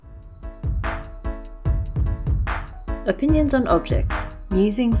Opinions on objects.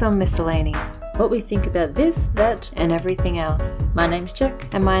 Musings on miscellany. What we think about this, that, and everything else. My name's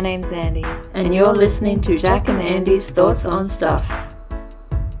Jack. And my name's Andy. And you're listening to Jack and Andy's Thoughts on Stuff.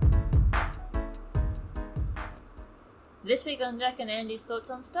 This week on Jack and Andy's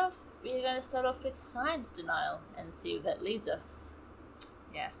Thoughts on Stuff, we're going to start off with science denial and see where that leads us.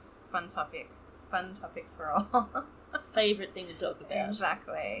 Yes, fun topic. Fun topic for all. Favourite thing to talk about.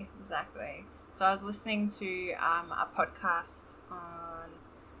 Exactly. So I was listening to a podcast on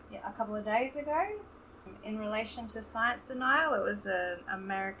a couple of days ago in relation to science denial. It was an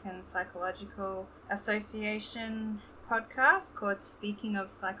American Psychological Association podcast called Speaking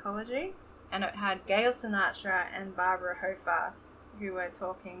of Psychology, and it had Gail Sinatra and Barbara Hofer, who were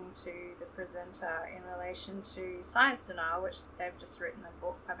talking to the presenter in relation to science denial, which they've just written a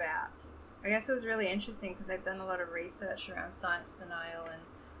book about. I guess it was really interesting because they've done a lot of research around science denial and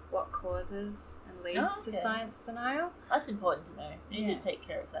what causes and leads to science denial. That's important to know. You need to take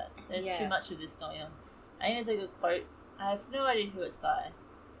care of that. There's too much of this going on. I think there's a good quote. I have no idea who it's by,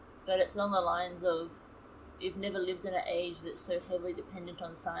 but it's along the lines of, you've never lived in an age that's so heavily dependent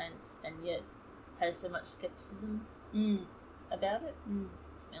on science and yet has so much skepticism about it.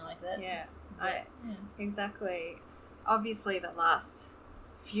 Something like that. Exactly. Obviously the last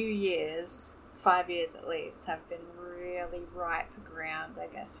few years, 5 years at least, have been really ripe ground, I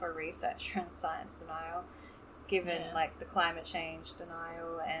guess, for research around science denial, given like the climate change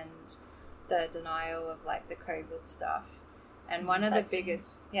denial and the denial of like the COVID stuff. And one of the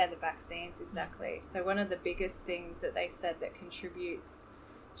biggest, the vaccines, exactly. So one of the biggest things that they said that contributes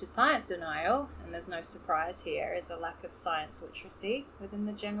to science denial, and there's no surprise here, is a lack of science literacy within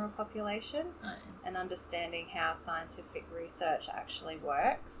the general population and understanding how scientific research actually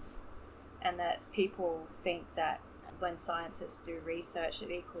works, and that people think that when scientists do research it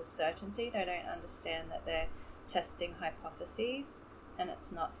equals certainty. They don't understand that they're testing hypotheses and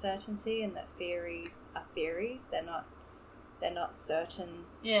it's not certainty, and that theories are theories. They're not certain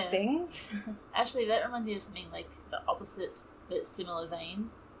things. Actually, that reminds me of something like the opposite but similar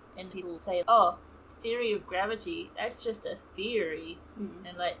vein. And people say, theory of gravity, that's just a theory.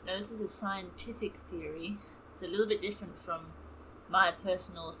 And like, no, this is a scientific theory. It's a little bit different from my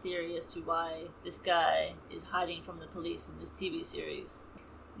personal theory as to why this guy is hiding from the police in this TV series.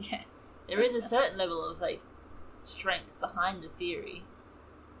 Yes. There is a certain level of like strength behind the theory.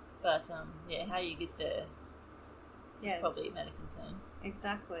 But how you get there is probably a matter of concern.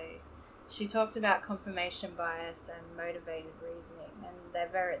 Exactly. She talked about confirmation bias and motivated reasoning, and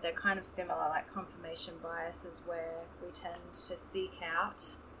they're kind of similar. Like, confirmation bias is where we tend to seek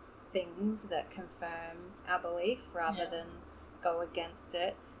out things that confirm our belief rather than go against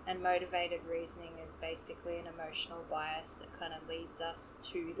it, and motivated reasoning is basically an emotional bias that kind of leads us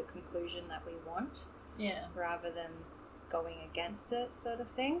to the conclusion that we want rather than going against it, sort of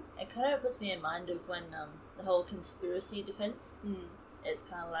thing. It kind of puts me in mind of when the whole conspiracy defense. It's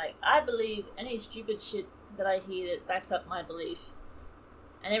kind of like, I believe any stupid shit that I hear that backs up my belief,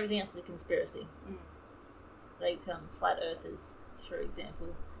 and everything else is a conspiracy. Like flat earthers, for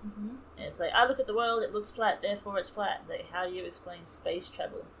example. And it's like, I look at the world, it looks flat, therefore it's flat. Like, how do you explain space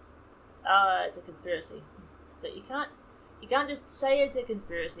travel? It's a conspiracy. So you can't just say it's a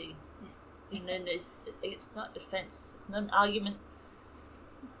conspiracy. And then it's not defense. It's not an argument.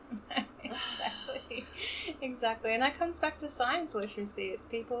 Exactly. And that comes back to science literacy. It's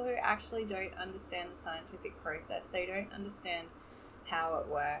people who actually don't understand the scientific process. They don't understand how it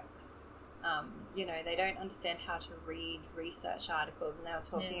works. They don't understand how to read research articles. And they were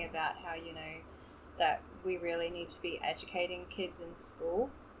talking about how, that we really need to be educating kids in school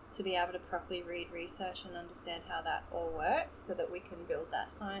to be able to properly read research and understand how that all works, so that we can build that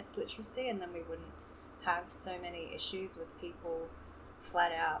science literacy, and then we wouldn't have so many issues with people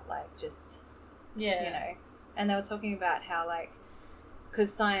flat out and they were talking about how, like,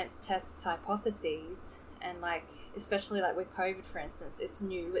 because science tests hypotheses, and like, especially like with COVID, for instance, it's a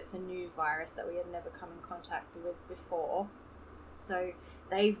new virus that we had never come in contact with before, so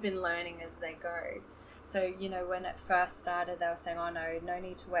they've been learning as they go. So when it first started, they were saying, no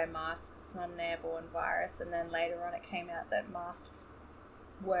need to wear masks, it's not an airborne virus, and then later on it came out that masks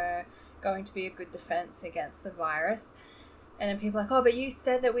were going to be a good defense against the virus. And then people are like, but you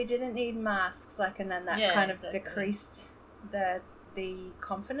said that we didn't need masks, and then that kind of decreased the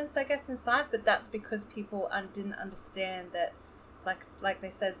confidence, I guess, in science. But that's because people didn't understand that, like they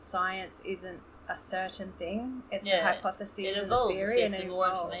said, science isn't a certain thing. It's a hypothesis and a theory, and it more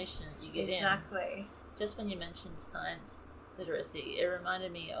evolves. Information that you get Exactly. Just when you mentioned science literacy, it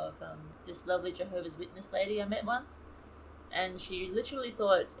reminded me of this lovely Jehovah's Witness lady I met once, and she literally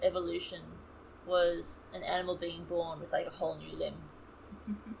thought evolution was an animal being born with like a whole new limb.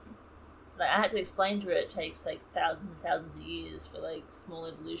 Like, I had to explain to her it takes like thousands and thousands of years for like small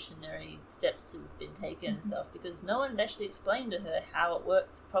evolutionary steps to have been taken and stuff, because no one had actually explained to her how it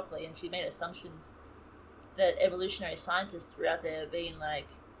worked properly, and she made assumptions that evolutionary scientists were out there being like,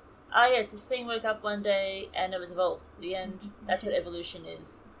 oh yes, this thing woke up one day and it was evolved. The end. That's what evolution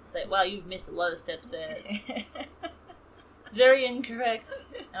is. It's like, wow, you've missed a lot of steps there. It's very incorrect,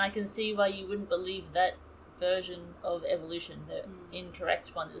 and I can see why you wouldn't believe that version of evolution. The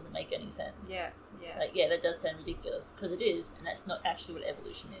incorrect one doesn't make any sense. Yeah. Like, yeah, that does sound ridiculous, because it is, and that's not actually what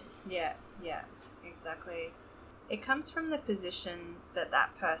evolution is. Yeah, exactly. It comes from the position that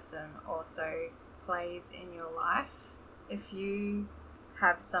that person also plays in your life. If you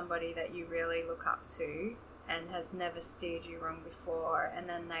have somebody that you really look up to and has never steered you wrong before, and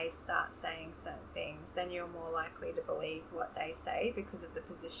then they start saying certain things, then you're more likely to believe what they say because of the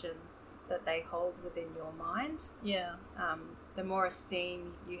position that they hold within your mind. Yeah. The more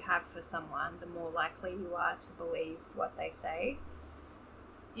esteem you have for someone, the more likely you are to believe what they say.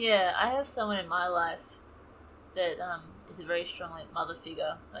 Yeah, I have someone in my life that is a very strong like mother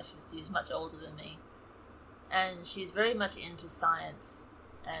figure. Like, she's much older than me, and she's very much into science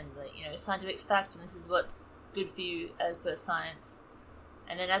and scientific fact, and this is what's good for you as per science.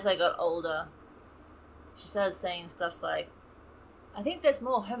 And then as I got older, she started saying stuff like, I think there's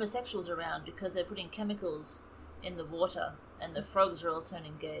more homosexuals around because they're putting chemicals in the water and the frogs are all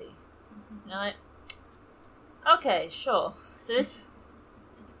turning gay. And I'm like, okay, sure, sis.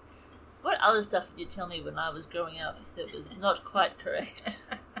 What other stuff did you tell me when I was growing up that was not quite correct?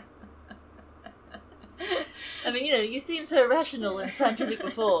 I mean, you seem so rational and scientific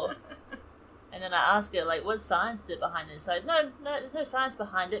before. And then I ask her, like, what science is it behind this? Like, no, there's no science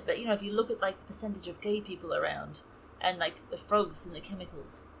behind it, but, if you look at, like, the percentage of gay people around and, like, the frogs and the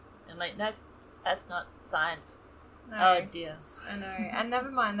chemicals, and, like, that's not science. No, oh, dear. I know. And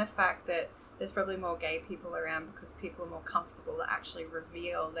never mind the fact that there's probably more gay people around because people are more comfortable to actually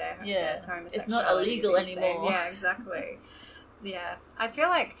reveal their homosexuality. It's not illegal anymore. Yeah, exactly. Yeah. I feel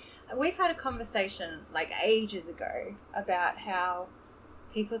like we've had a conversation, like, ages ago about how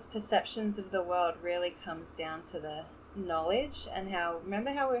people's perceptions of the world really comes down to the knowledge, and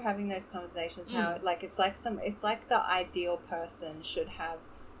remember how we were having those conversations, how like it's like the ideal person should have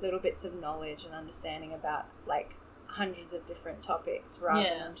little bits of knowledge and understanding about like hundreds of different topics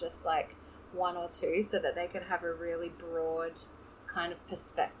rather than just like one or two, so that they could have a really broad kind of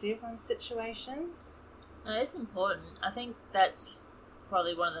perspective on situations. No, it's important. I think that's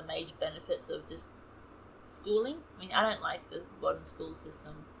probably one of the major benefits of just schooling. I mean, I don't like the modern school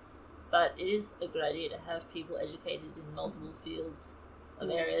system, but it is a good idea to have people educated in multiple fields of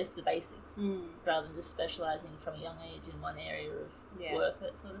areas, the basics, rather than just specialising from a young age in one area of work,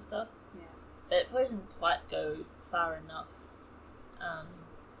 that sort of stuff. Yeah. But it probably doesn't quite go far enough.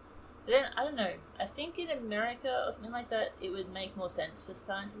 But then, I don't know, I think in America or something like that, it would make more sense for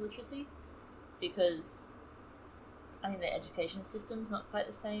science literacy, because I think the education system's not quite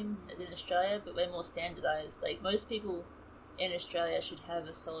the same as in Australia, but we're more standardised. Like, most people in Australia should have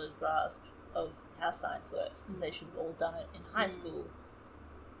a solid grasp of how science works, because they should have all done it in high school,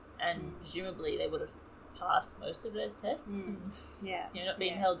 and presumably they would have passed most of their tests, and not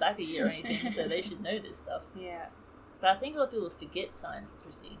being held back a year or anything, so they should know this stuff. Yeah. But I think a lot of people forget science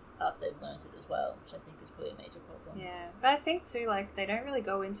literacy after they've learned it as well, which I think is probably a major problem. Yeah, but I think too, like, they don't really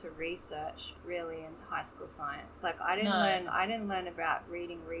go into research really into high school science. Like, I didn't learn about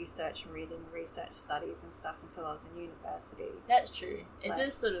reading research and reading research studies and stuff until I was in university. That's true. It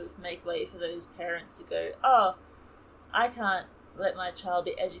does sort of make way for those parents who go, oh, I can't let my child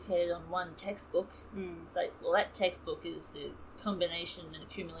be educated on one textbook. It's like, well, that textbook is the combination and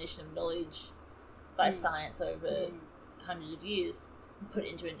accumulation of knowledge by science over hundreds of years, and put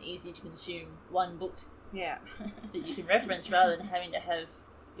it into an easy to consume one book that you can reference, rather than having to have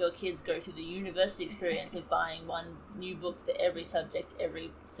your kids go through the university experience of buying one new book for every subject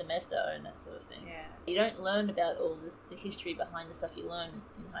every semester and that sort of thing. You don't learn about all the history behind the stuff you learn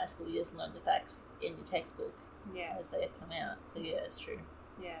in high school. You just learn the facts in your textbook as they come out. So it's true.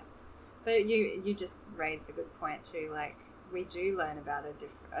 But you just raised a good point too. Like, we do learn about a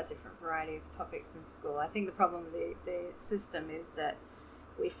different variety of topics in school. I think the problem with the system is that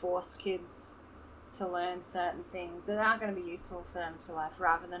we force kids to learn certain things that aren't going to be useful for them to life,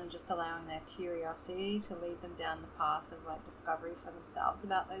 rather than just allowing their curiosity to lead them down the path of like discovery for themselves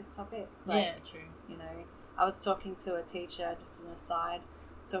about those topics. Like, true. I was talking to a teacher, just an aside,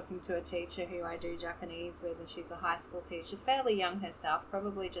 who I do Japanese with, and she's a high school teacher, fairly young herself,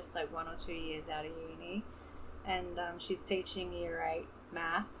 probably just like 1 or 2 years out of uni. And she's teaching year 8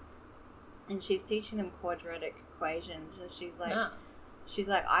 maths, and she's teaching them quadratic equations, and she's like, No.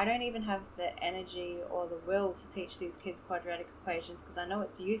 I don't even have the energy or the will to teach these kids quadratic equations because I know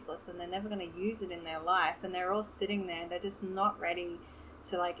it's useless and they're never going to use it in their life, and they're all sitting there, they're just not ready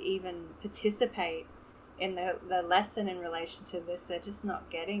to like even participate in the lesson in relation to this. They're just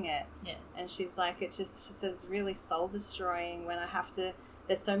not getting it. Yeah. And she's like, she says, really soul destroying when I have to,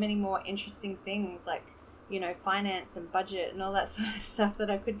 there's so many more interesting things like, you know, finance and budget and all that sort of stuff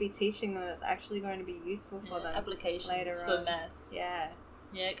that I could be teaching them that's actually going to be useful for them. Applications later for on. maths. Yeah.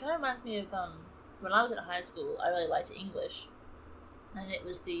 Yeah, it kind of reminds me of when I was in high school, I really liked English. And it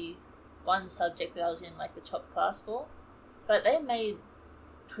was the one subject that I was in like the top class for. But they made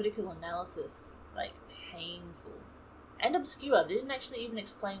critical analysis like painful and obscure. They didn't actually even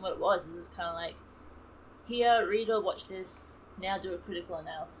explain what it was. It was kind of like, here, read or watch this, now do a critical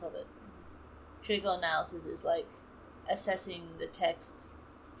analysis of it. Critical analysis is like assessing the text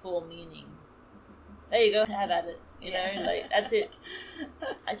for meaning. There you go, have at it. You know, like that's it.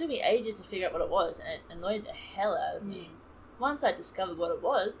 It took me ages to figure out what it was, and it annoyed the hell out of me. Once I discovered what it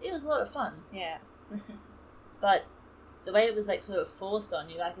was a lot of fun. Yeah. But the way it was like sort of forced on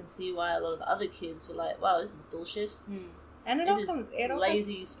you, I can see why a lot of other kids were like, "Wow, this is bullshit." And it all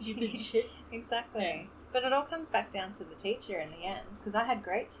lazy, stupid shit. Exactly. Yeah. But it all comes back down to the teacher in the end, because I had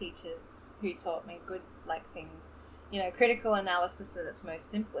great teachers who taught me good like things. You know, critical analysis at its most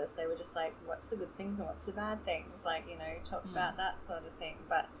simplest, they were just like, what's the good things and what's the bad things? Like, you know, talk about that sort of thing.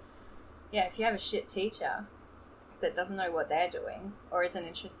 But yeah, if you have a shit teacher that doesn't know what they're doing or isn't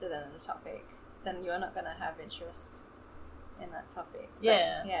interested in the topic, then you're not going to have interest in that topic.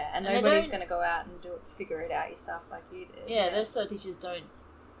 Yeah. And nobody's going to go out and figure it out yourself like you did. Yeah, those sort of teachers don't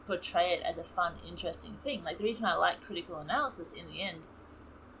portray it as a fun, interesting thing. Like, the reason I like critical analysis in the end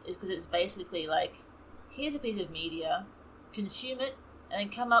is because it's basically like, here's a piece of media, consume it, and then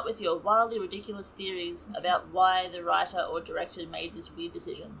come up with your wildly ridiculous theories about why the writer or director made this weird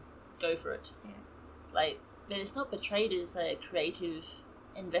decision. Go for it. Yeah. Like, but it's not portrayed as a creative,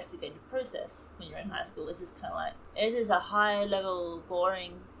 investigative process when you're in high school. It's just kind of like, this is a high-level,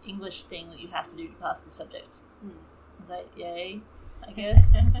 boring English thing that you have to do to pass the subject. It's like, yay, I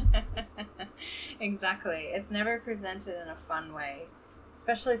guess. Exactly. It's never presented in a fun way.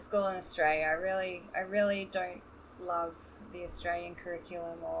 Especially school in Australia. I really don't love the Australian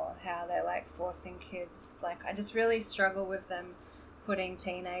curriculum or how they're like forcing kids. Like, I just really struggle with them putting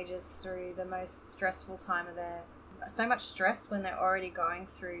teenagers through the most stressful time of their... So much stress when they're already going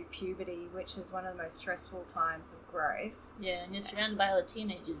through puberty, which is one of the most stressful times of growth. Yeah, and you're surrounded by other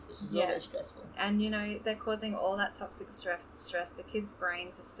teenagers, which is always stressful. And, you know, they're causing all that toxic stress. The kids'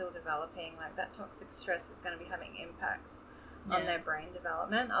 brains are still developing. Like, that toxic stress is going to be having impacts on their brain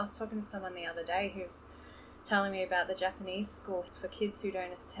development. I was talking to someone the other day who's telling me about the Japanese school. It's for kids who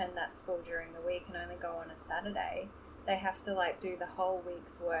don't attend that school during the week and only go on a Saturday. They have to, like, do the whole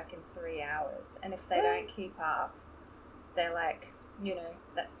week's work in 3 hours. And if they don't keep up, they're like, you know,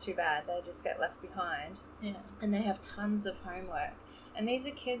 that's too bad. They just get left behind. Yeah. And they have tons of homework. And these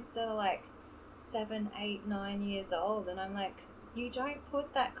are kids that are, like, 7, 8, 9 years old. And I'm like, you don't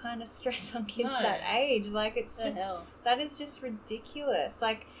put that kind of stress on kids that age. Like, it's just, that is just ridiculous.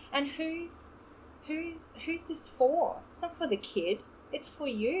 Like, and who's this for? It's not for the kid. It's for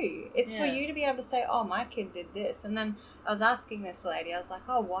you. It's for you to be able to say, oh, my kid did this. And then I was asking this lady, I was like,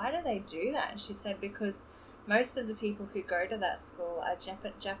 oh, why do they do that? And she said, because most of the people who go to that school are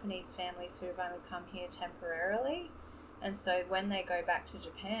Japanese families who have only come here temporarily. And so when they go back to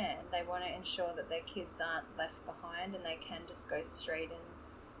Japan, they want to ensure that their kids aren't left behind and they can just go straight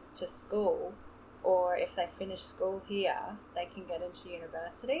into school. Or if they finish school here, they can get into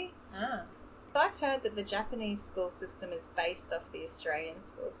university. So I've heard that the Japanese school system is based off the Australian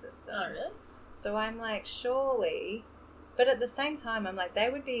school system. Oh, really? So I'm like, surely... But at the same time, I'm like, they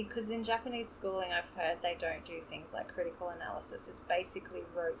would be... Because in Japanese schooling, I've heard they don't do things like critical analysis. It's basically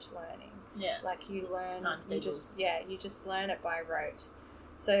rote learning. Yeah. Like, you learn... You just learn it by rote.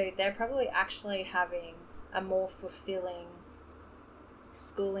 So they're probably actually having a more fulfilling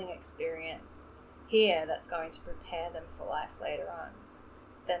schooling experience here that's going to prepare them for life later on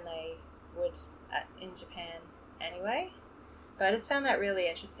than they would in Japan anyway. But I just found that really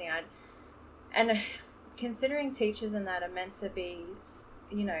interesting. Considering teachers and that are meant to be,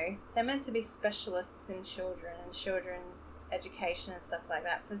 you know, they're meant to be specialists in children and children education and stuff like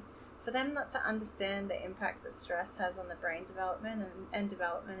that. For them not to understand the impact that stress has on the brain development and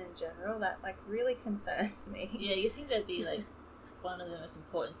development in general, that, like, really concerns me. Yeah, you think that'd be, like, one of the most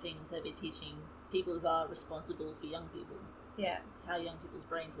important things they'd be teaching people who are responsible for young people. how young people's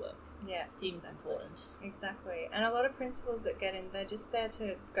brains work. Yeah, seems important. Exactly. And a lot of principals that get in, they're just there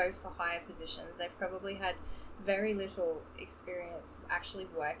to go for higher positions. They've probably had very little experience actually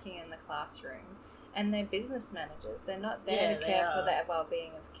working in the classroom. And they're business managers. They're not there to care for the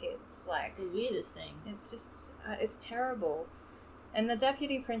well-being of kids. Like, it's the weirdest thing. It's just, it's terrible. And the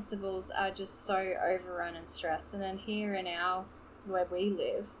deputy principals are just so overrun and stressed. And then here in where we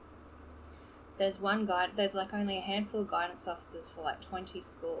live, there's like only a handful of guidance officers for like 20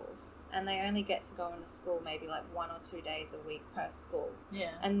 schools, and they only get to go into school maybe like 1 or 2 days a week per school. Yeah.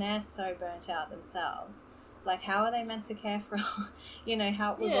 And they're so burnt out themselves. Like, how are they meant to care for,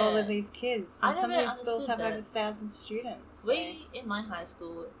 help with all of these kids? And some of these schools have over 1,000 students. So. In my high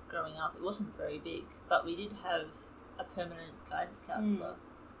school growing up, it wasn't very big, but we did have a permanent guidance counsellor.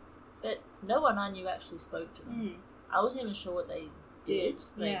 But no one I knew actually spoke to them. I wasn't even sure what they did.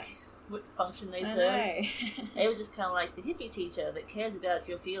 What function they served. They were just kind of like the hippie teacher that cares about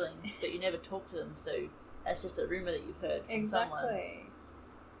your feelings, but you never talk to them, so that's just a rumour that you've heard from someone. Exactly.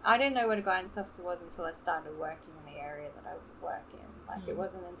 I didn't know what a guidance officer was until I started working in the area that I would work in. Like, it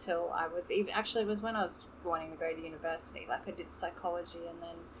wasn't until I was it was when I was wanting to go to university. Like, I did psychology, and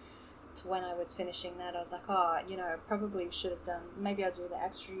then to when I was finishing that, I was like, I probably should have maybe I'll do the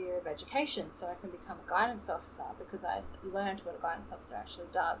extra year of education so I can become a guidance officer, because I learned what a guidance officer actually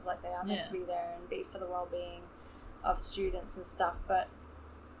does. Like, they are meant to be there and be for the well-being of students and stuff. But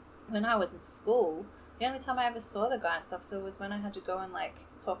when I was in school, the only time I ever saw the guidance officer was when I had to go and, like,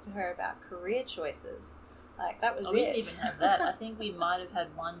 talk to her about career choices. Like, that was it. We didn't even have that. I think we might have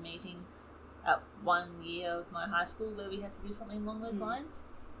had one meeting at 1 year of my high school where we had to do something along those lines.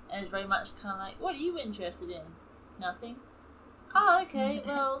 And it's very much kind of like, what are you interested in? Nothing. Oh, okay,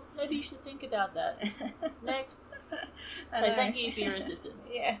 well, maybe you should think about that. Next. So thank you for your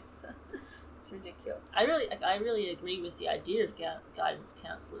assistance. Yes. It's ridiculous. I really agree with the idea of guidance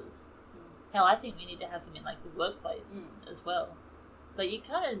counsellors. Hell, I think we need to have them in, like, the workplace as well. But you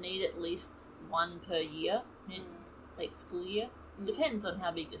kind of need at least one per year, like school year. Depends on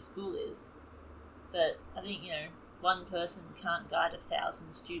how big your school is. But I think, one person can't guide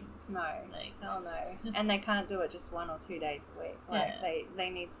 1,000 students. No. Hell no. And they can't do it just 1 or 2 days a week. Like, they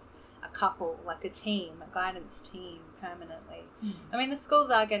need a couple, like a team, a guidance team permanently. I mean, the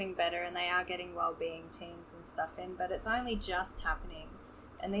schools are getting better and they are getting well-being teams and stuff in, but it's only just happening.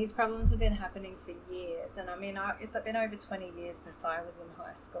 And these problems have been happening for years. And I mean, it's been over 20 years since I was in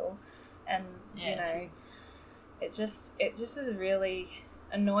high school. And, it just is really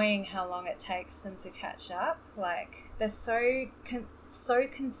annoying how long it takes them to catch up. Like, they're so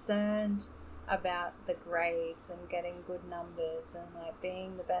concerned about the grades and getting good numbers and, like,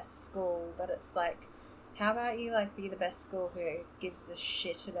 being the best school. But it's like, how about you, like, be the best school who gives a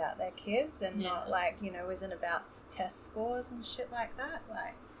shit about their kids and not, like, isn't about test scores and shit like that?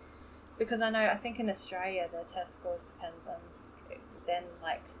 Like, because I think in Australia their test scores depends on, then,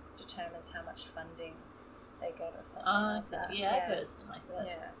 like, determines how much funding they get or something like that. Yeah, I've heard it's been like that.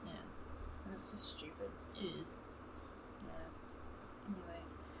 Yeah. And it's just stupid. It is. Yeah. Anyway,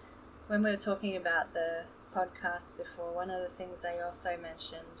 when we were talking about the podcast before, one of the things they also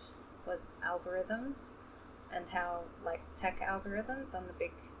mentioned was algorithms and how, like, tech algorithms on the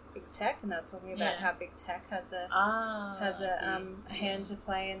big tech, and they were talking about how big tech has a hand to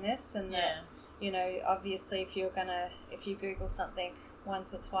play in this, and that, obviously if you Google something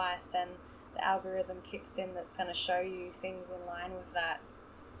once or twice, then the algorithm kicks in that's going to show you things in line with that,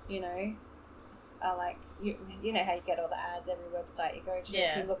 like, you know how you get all the ads every website you go to.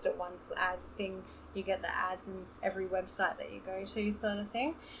 If you looked at one ad thing, you get the ads in every website that you go to, sort of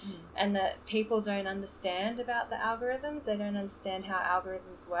thing. And that people don't understand about the algorithms. They don't understand how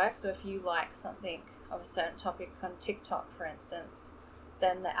algorithms work. So if you like something of a certain topic on TikTok, for instance,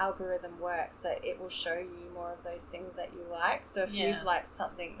 then the algorithm works that it will show you more of those things that you like. So if you've liked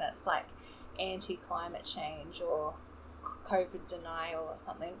something that's like anti-climate change or COVID denial or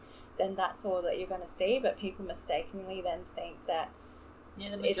something, then that's all that you're going to see. But people mistakenly then think that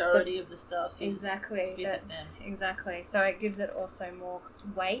the majority of the stuff is exactly that, them. Exactly. So it gives it also more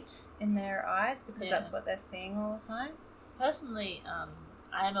weight in their eyes because that's what they're seeing all the time. Personally,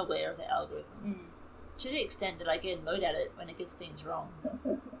 I am aware of the algorithm to the extent that I get annoyed at it when it gets things wrong.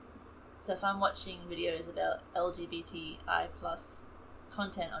 So if I'm watching videos about LGBTI plus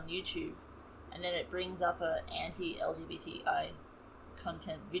content on YouTube, and then it brings up a anti-LGBTI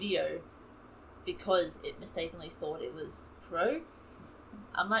content video because it mistakenly thought it was pro,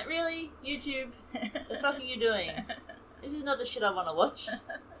 I'm like, really? YouTube? The fuck are you doing? This is not the shit I want to watch.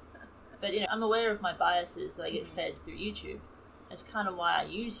 But, I'm aware of my biases that I get fed through YouTube. It's kind of why I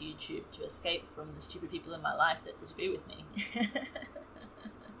use YouTube, to escape from the stupid people in my life that disagree with me.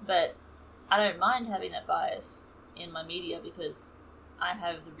 But I don't mind having that bias in my media because I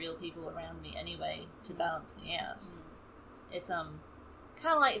have the real people around me anyway to balance me out. It's kind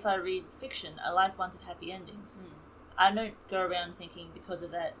of like if I read fiction, I like ones with happy endings. I don't go around thinking because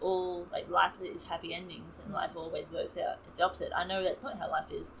of that all like life is happy endings and life always works out. It's the opposite. I know that's not how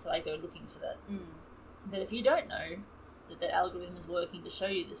life is, so I go looking for that. But if you don't know that the algorithm is working to show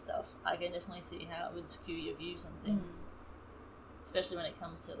you this stuff, I can definitely see how it would skew your views on things. Especially when it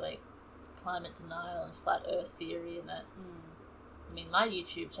comes to like climate denial and flat earth theory and that. I mean, my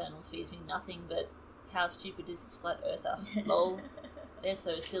YouTube channel feeds me nothing but how stupid is this flat earther? Lol. They're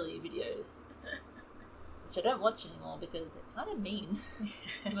so silly videos. Which I don't watch anymore because they're kind of mean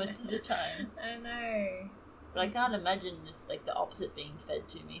most of the time. I know. But I can't imagine this like the opposite being fed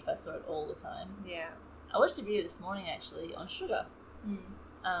to me if I saw it all the time. Yeah. I watched a video this morning actually on sugar.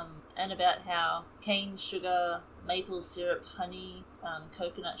 And about how cane sugar, maple syrup, honey,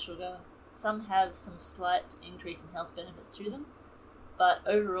 coconut sugar, some have some slight increase in health benefits to them, but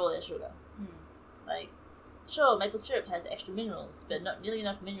overall they're sugar. Like, sure, maple syrup has extra minerals, but not nearly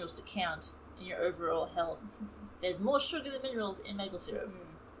enough minerals to count in your overall health. There's more sugar than minerals in maple syrup.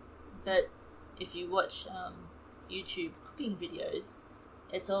 But if you watch YouTube cooking videos,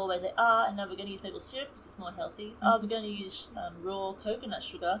 it's always like, and now we're going to use maple syrup because it's more healthy. We're going to use raw coconut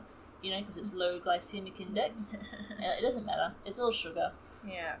sugar, because it's low glycemic index. It doesn't matter. It's all sugar.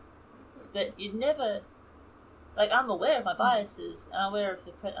 Yeah. But you'd never... Like, I'm aware of my biases, and I'm aware of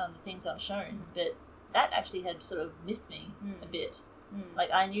the things I'm shown, but that actually had sort of missed me a bit.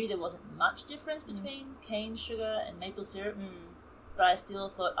 Like, I knew there wasn't much difference between cane sugar and maple syrup, but I still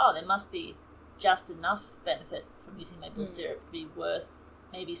thought, there must be just enough benefit from using maple syrup to be worth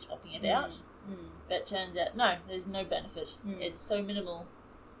maybe swapping it out. But it turns out, no, there's no benefit. It's so minimal.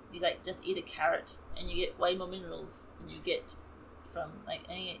 You like just eat a carrot and you get way more minerals than you get from like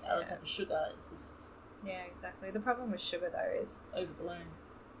any other type of sugar. It's just... Yeah, exactly. The problem with sugar, though, is... overblown.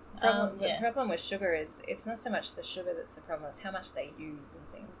 The problem with sugar is it's not so much the sugar that's the problem, it's how much they use and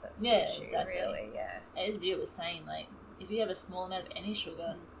things. That's the issue, exactly. Really, yeah. As Vio was saying, like, if you have a small amount of any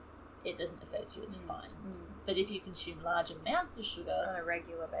sugar, it doesn't affect you, it's fine. But if you consume large amounts of sugar... On a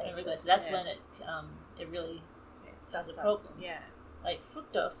regular basis. That's when it really starts a problem. Yeah. Like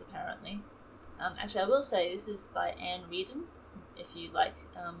fructose, apparently. Actually, I will say this is by Anne Reardon. If you like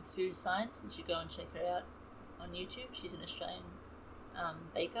food science, you should go and check her out on YouTube. She's an Australian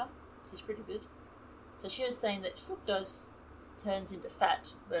baker. She's pretty good. So she was saying that fructose turns into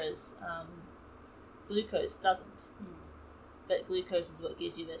fat, whereas glucose doesn't. But glucose is what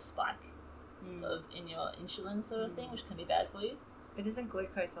gives you this spike in your insulin sort of thing, which can be bad for you. But isn't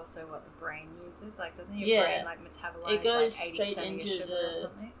glucose also what the brain uses? Like, doesn't your brain metabolize it goes like 80% straight of into your sugar the or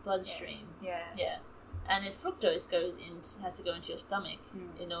something? bloodstream. Yeah. And if fructose has to go into your stomach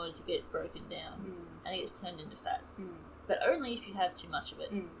in order to get broken down, and it gets turned into fats. But only if you have too much of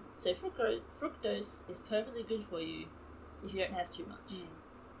it. So fructose is perfectly good for you if you don't have too much.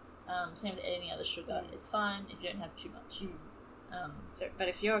 Same with any other sugar. It's fine if you don't have too much. But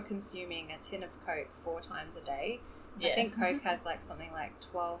if you're consuming a tin of Coke 4 times a day, I think Coke has like something like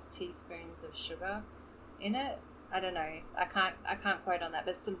 12 teaspoons of sugar in it. I don't know. I can't quote on that, but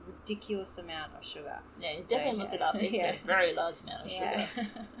it's some ridiculous amount of sugar. Yeah, you definitely look it up. It's a very large amount of sugar.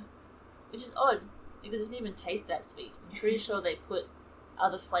 Which is odd, because it doesn't even taste that sweet. I'm pretty sure they put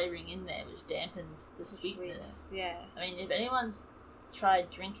other flavouring in there, which dampens the sweetness. Yeah. I mean, if anyone's tried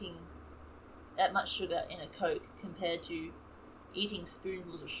drinking that much sugar in a Coke compared to eating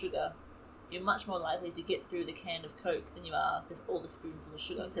spoonfuls of sugar, you're much more likely to get through the can of Coke than you are with all the spoonfuls of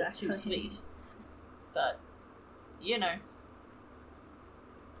sugar because it's too sweet. But,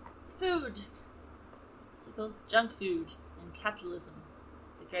 food. What's it called? Junk food and capitalism.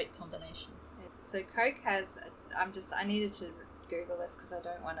 It's a great combination. So Coke has... I needed to Google this because I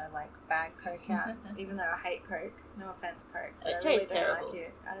don't want to, bag Coke out, even though I hate Coke. No offense, Coke. It tastes terrible.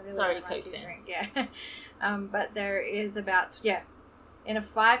 I really Sorry, don't Coke like your fans. Drink. Yeah. But there is about... Yeah. In a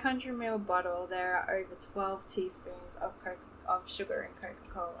 500ml bottle, there are over 12 teaspoons of sugar in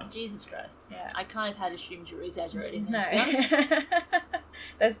Coca-Cola. Jesus Christ. Yeah. I kind of had assumed you were exaggerating. No. To be honest.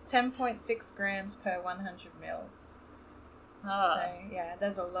 There's 10.6 grams per 100 mils. So, yeah,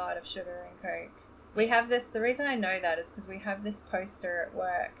 there's a lot of sugar in Coke. We have this... The reason I know that is because we have this poster at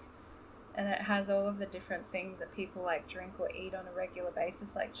work, and it has all of the different things that people, drink or eat on a regular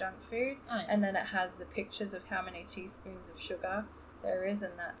basis, like junk food. Oh, yeah. And then it has the pictures of how many teaspoons of sugar there is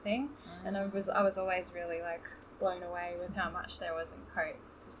in that thing, and I was always really blown away with how much there was in Coke.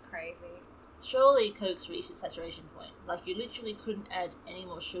 It's just crazy. surely Coke's reached its saturation point. Like, you literally couldn't add any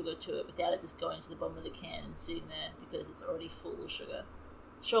more sugar to it without it just going to the bottom of the can and sitting there because it's already full of sugar.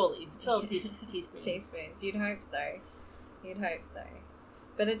 Surely. 12 teaspoons. Teaspoons. You'd hope so.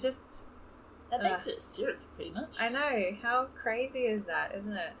 But it just... That makes it syrup, pretty much. I know. How crazy is that,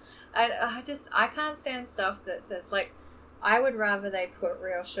 isn't it? I can't stand stuff that says, like, I would rather they put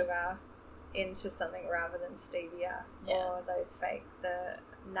real sugar into something rather than stevia or those fake, the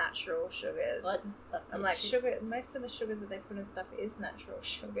natural sugars. Well, I'm like, sugar, most of the sugars that they put in stuff is natural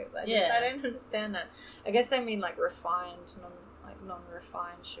sugars. I don't understand that. I guess they mean like refined,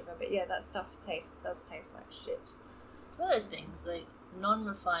 non-refined sugar, but yeah, that stuff does taste like shit. It's one of those things, like,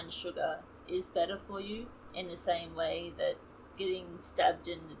 non-refined sugar is better for you in the same way that getting stabbed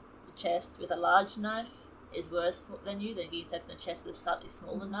in the chest with a large knife is worse than getting stabbed in the chest with a slightly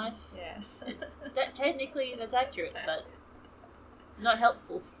smaller knife. Yes. Technically, that's accurate, but not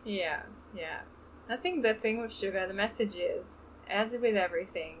helpful. Yeah. I think the thing with sugar, the message is, as with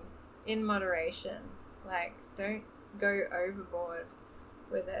everything, in moderation. Like, don't go overboard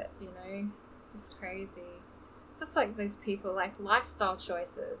with it, you know? It's just crazy. It's just like those people, like, lifestyle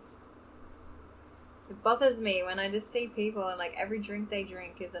choices. It bothers me when I just see people and, like, every drink they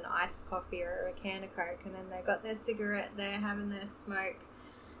drink is an iced coffee or a can of Coke, and then they got their cigarette there having their smoke,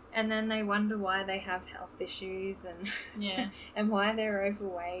 and then they wonder why they have health issues and and why they're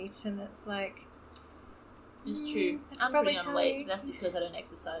overweight, and it's like... It's true. I'm pretty on weight. That's because I don't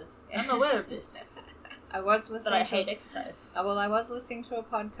exercise. I'm aware of this. I was listening but I hate exercise. Well, I was listening to a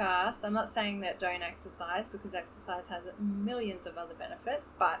podcast. I'm not saying that don't exercise, because exercise has millions of other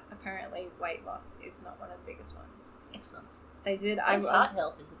benefits, but apparently weight loss is not one of the biggest ones. Excellent. They did. Heart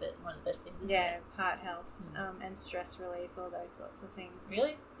health is one of the best things, isn't it? Yeah, heart health, and stress release, all those sorts of things.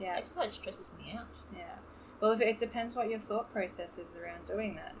 Really? Yeah. Exercise stresses me out. Yeah. Well, it depends what your thought process is around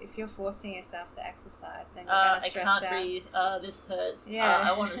doing that. If you're forcing yourself to exercise, then you're going to stress out. I can't breathe. This hurts. Yeah.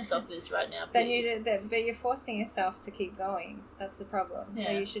 I want to stop this right now, please. But you're forcing yourself to keep going. That's the problem. Yeah.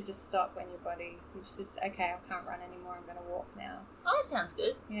 So you should just stop when your body... You just, okay, I can't run anymore. I'm going to walk now. Oh, that sounds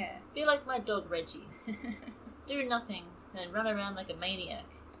good. Yeah. Be like my dog, Reggie. Do nothing, then run around like a maniac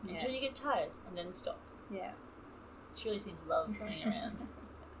until you get tired, and then stop. Yeah. She really seems to love running around.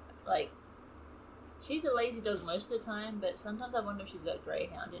 Like... She's a lazy dog most of the time, but sometimes I wonder if she's got a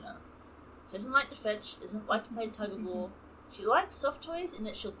greyhound in her. She doesn't like to fetch, doesn't like to play tug of war. She likes soft toys in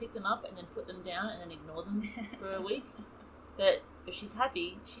that she'll pick them up and then put them down and then ignore them for a week. But if she's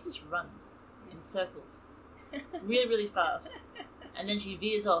happy, she just runs in circles. Really, really fast. And then she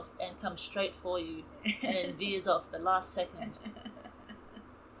veers off and comes straight for you and then veers off at the last second.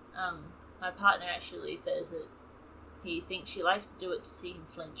 My partner actually says that he thinks she likes to do it to see him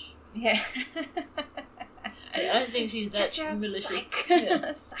flinch. Yeah. I don't think she's that malicious.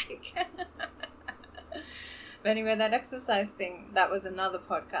 Psych. But anyway, that exercise thing, that was another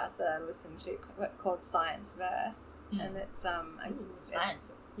podcast that I listened to called Science Verse. And it's Science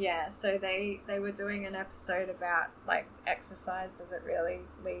Verse. Yeah, so they were doing an episode about, like, exercise, does it really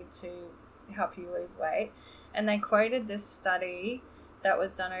lead to help you lose weight? And they quoted this study that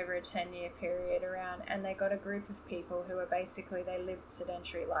was done over a 10-year period around, and they got a group of people who were basically, they lived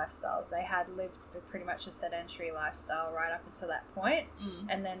sedentary lifestyles. They had lived pretty much a sedentary lifestyle right up until that point.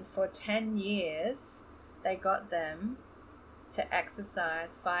 And then for 10 years, they got them to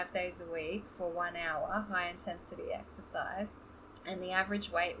exercise 5 days a week for 1 hour, high-intensity exercise, and the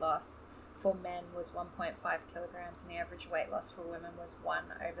average weight loss for men was 1.5 kilograms, and the average weight loss for women was 1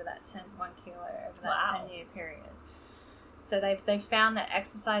 kilo over that 10-year period. So they've found that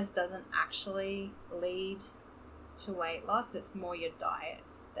exercise doesn't actually lead to weight loss. It's more your diet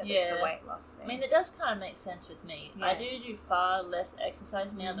that is the weight loss thing. I mean, it does kind of make sense with me. Yeah. I do far less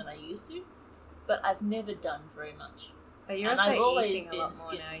exercise now than I used to, but I've never done very much. But you're also eating a lot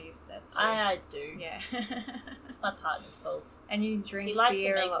more now, you've said too. I do. Yeah. It's my partner's fault. And you drink he likes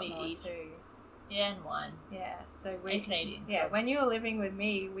beer to make a lot me more eat. too. Yeah, and wine. Yeah. So and Canadian. Yeah, clubs. when you were living with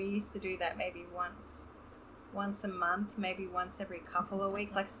me, we used to do that maybe once a month, maybe once every couple of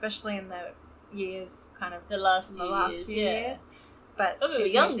weeks, like especially in the years, kind of the last few years. But when we were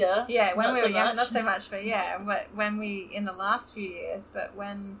younger, when we were young, much. not so much. But yeah, but when we in the last few years, but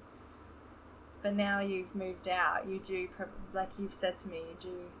now you've moved out, you do like you've said to me,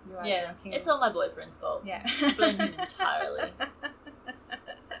 you are drinking. It's all my boyfriend's fault. Yeah, blame him entirely.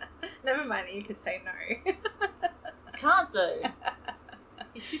 Never mind, you could say no. I can't though.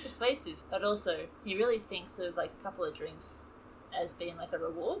 He's too persuasive, but also he really thinks of like a couple of drinks as being like a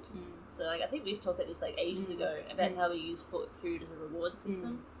reward. So like I think we've talked about this like ages ago about how we use food as a reward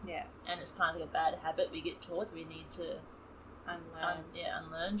system. Yeah, and it's kind of like a bad habit we get taught. We need to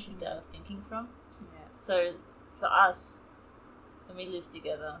unlearn, shift our thinking from. Yeah. So for us, when we live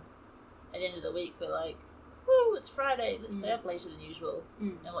together, at the end of the week, we're like, woo, it's Friday, let's stay up later than usual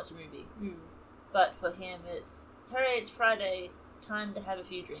and watch a movie. But for him, it's, hooray, it's Friday, time to have a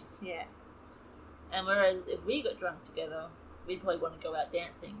few drinks. Yeah. And whereas if we got drunk together, we'd probably want to go out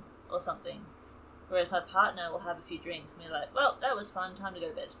dancing or something. Whereas my partner will have a few drinks and be like, well, that was fun, time to go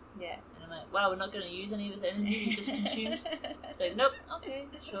to bed. Yeah. And I'm like, wow, we're not going to use any of this energy we just consumed. It's like, nope, okay,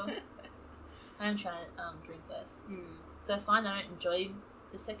 sure. I'm trying to drink less. So I find I don't enjoy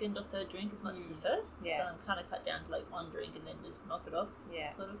the second or third drink as much as the first. Yeah. So I'm kind of cut down to like one drink and then just knock it off,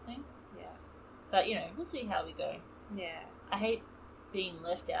 sort of thing. Yeah. But, you know, we'll see how we go. Yeah. I hate being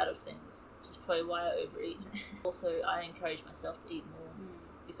left out of things, which is probably why I overeat. Also, I encourage myself to eat more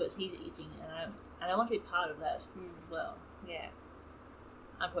because he's eating and I want to be part of that as well. Yeah.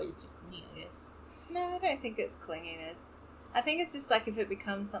 I'm probably just too clingy, I guess. No, I don't think it's clinginess. I think it's just like if it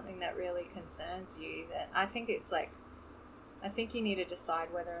becomes something that really concerns you, then I think it's like, I think you need to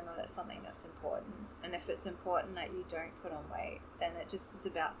decide whether or not it's something that's important. And if it's important that you don't put on weight, then it just is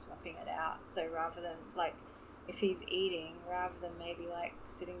about swapping it out. So rather than like, if he's eating, rather than maybe like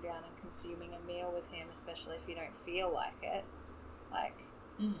sitting down and consuming a meal with him, especially if you don't feel like it, like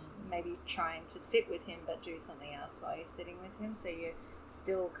maybe trying to sit with him but do something else while you're sitting with him. So you're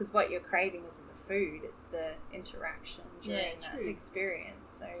still, because what you're craving isn't the food, it's the interaction during that experience.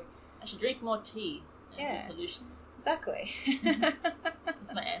 So I should drink more tea as a solution. Exactly.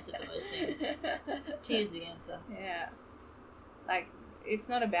 That's my answer for most things. Tea is the answer. Yeah. Like, it's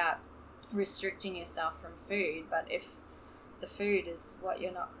not about restricting yourself from food, but if the food is what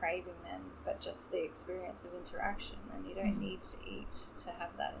you're not craving then, but just the experience of interaction, then you don't need to eat to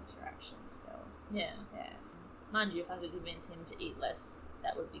have that interaction still. Yeah. Yeah. Mind you, if I could convince him to eat less,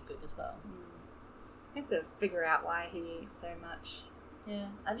 that would be good as well. Just to figure out why he eats so much. Yeah,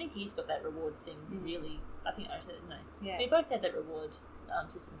 I think he's got that reward thing really. I think I said it, didn't I? Yeah. We both had that reward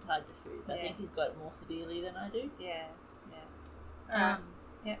system tied to food, but I think he's got it more severely than I do. Yeah, yeah.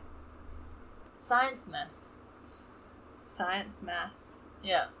 Yeah. Science mass. Science mass.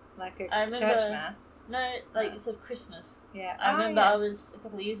 Yeah. Like a I remember, church mass? No, like it's of Christmas. Yeah. I remember I was, a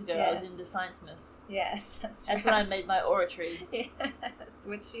couple of years ago, I was into science mass. Yes, that's when I made my oratory. Yes,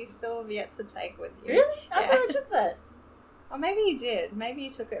 which you still have yet to take with you. Really? I thought I took that. Or maybe you did. Maybe you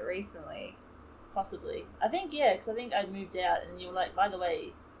took it recently. Possibly. I think, because I think I moved out and you were like, by the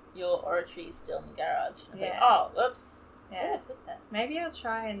way, your oratory is still in the garage. I was like, oh, whoops. Yeah. Where did I put that? Maybe I'll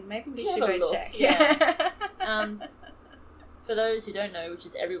try and maybe we should should go look. check. Yeah. For those who don't know, which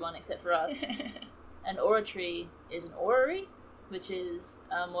is everyone except for us, an oratory is an orrery, which is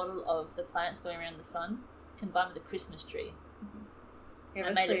a model of the planets going around the sun, combined with a Christmas tree. It I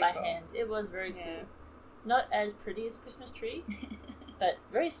was made it by cool. hand. It was very cool. Not as pretty as a Christmas tree, but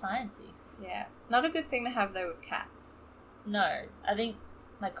very sciencey. Yeah. Not a good thing to have though with cats. No. I think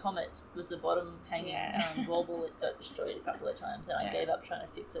my comet was the bottom hanging bauble. It got destroyed a couple of times and I gave up trying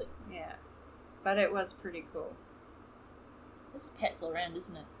to fix it. Yeah. But it was pretty cool. There's pets all around,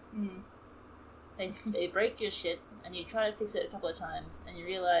 isn't it? They break your shit and you try to fix it a couple of times and you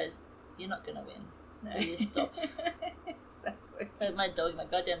realise you're not going to win. So you just stop. Exactly. So my dog, my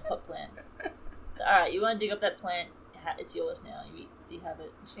goddamn pot plants. So, alright, you want to dig up that plant, it's yours now. You have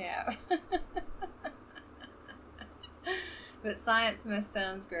it. Yeah. But Science Miss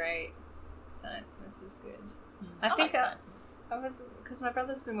sounds great. Science Miss is good. I think like Science Miss. I was, because my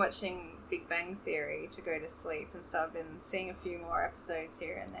brother's been watching Big Bang Theory to go to sleep, and so I've been seeing a few more episodes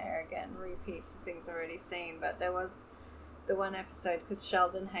here and there, again, repeats of things I've already seen, but there was the one episode, because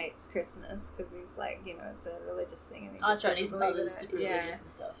Sheldon hates Christmas, because he's like, it's a religious thing, and he just doesn't his believe in mother's it. super religious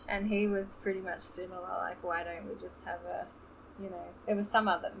and stuff. And he was pretty much similar, like, why don't we just have a, there was some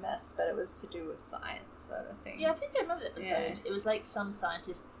other mess, but it was to do with science sort of thing. Yeah, I think I remember that episode. It was like some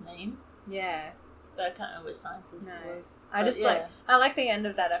scientist's name. Yeah. But I can't remember which scientist it was. I like the end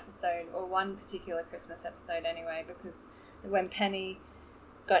of that episode, or one particular Christmas episode anyway, because when Penny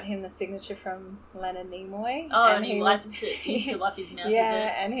got him the signature from Leonard Nimoy. Oh, and he used to wipe his mouth with it.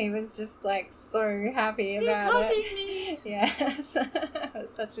 Yeah, and he was just like so happy about it. He's hugging me! Yes. It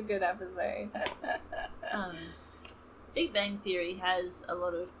was such a good episode. Big Bang Theory has a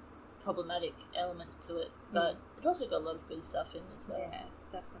lot of problematic elements to it, but it's also got a lot of good stuff in it as well. Yeah,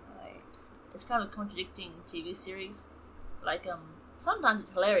 definitely. It's kind of a contradicting TV series. Like, sometimes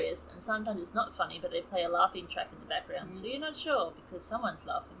it's hilarious, and sometimes it's not funny, but they play a laughing track in the background, so you're not sure, because someone's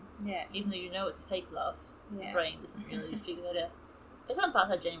laughing. Yeah. Even though you know it's a fake laugh. Yeah. Your brain doesn't really figure that out. But some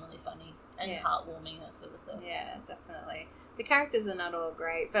parts are genuinely funny, and heartwarming, that sort of stuff. Yeah, definitely. The characters are not all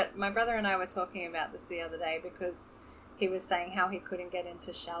great, but my brother and I were talking about this the other day, because he was saying how he couldn't get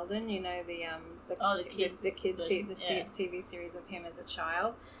into Sheldon, the TV series of him as a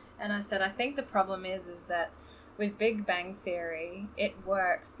child. And I said, I think the problem is that with Big Bang Theory, it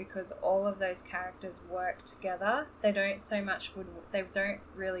works because all of those characters work together. They don't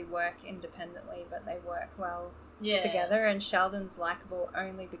really work independently, but they work well together. And Sheldon's likable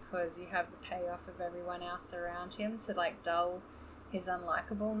only because you have the payoff of everyone else around him to like dull his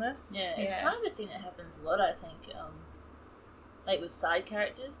unlikableness. Yeah, it's kind of a thing that happens a lot, I think. Like with side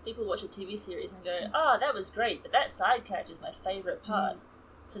characters, people watch a TV series and go, "Oh, that was great, but that side character is my favourite part."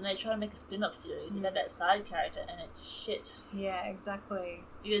 So then they try to make a spin-off series about that side character, and it's shit. Yeah, exactly.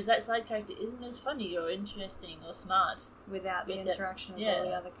 Because that side character isn't as funny or interesting or smart without the interaction of all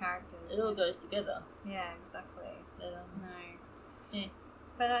the other characters. It all goes together. Yeah, exactly. But, no. Yeah.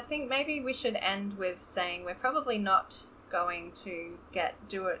 But I think maybe we should end with saying we're probably not going to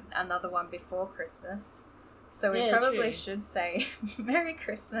do another one before Christmas. So we probably should say Merry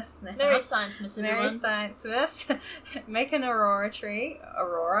Christmas now. Merry Science-mas, everyone. Merry Science-mas. Make an Aurora tree.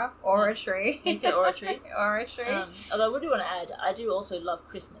 Make an Aurora tree. Although I do want to add, I do also love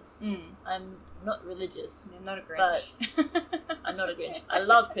Christmas. I'm not religious. You're not a Grinch. But I'm not a Grinch. I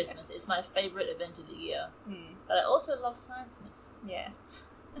love Christmas. It's my favourite event of the year. But I also love Science-mas. Yes.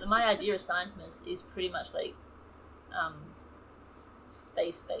 My idea of Science-mas is pretty much like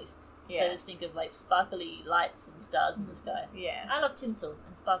space-based. Yes. So just think of like sparkly lights and stars in the sky. Yes. I love tinsel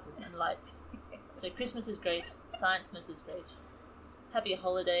and sparkles and lights. Yes. So Christmas is great. Science-mas is great. Happy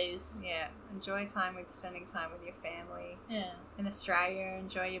holidays. Yeah. Spending time with your family. Yeah. In Australia,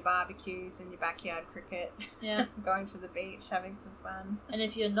 enjoy your barbecues and your backyard cricket. Yeah. Going to the beach, having some fun. And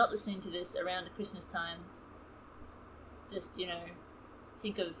if you're not listening to this around Christmas time, just,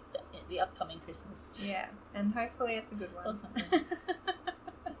 think of the upcoming Christmas. Yeah, and hopefully it's a good one. Or something.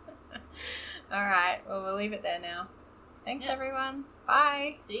 All right, well, we'll leave it there now. Thanks, everyone.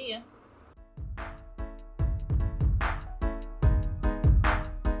 Bye. See ya.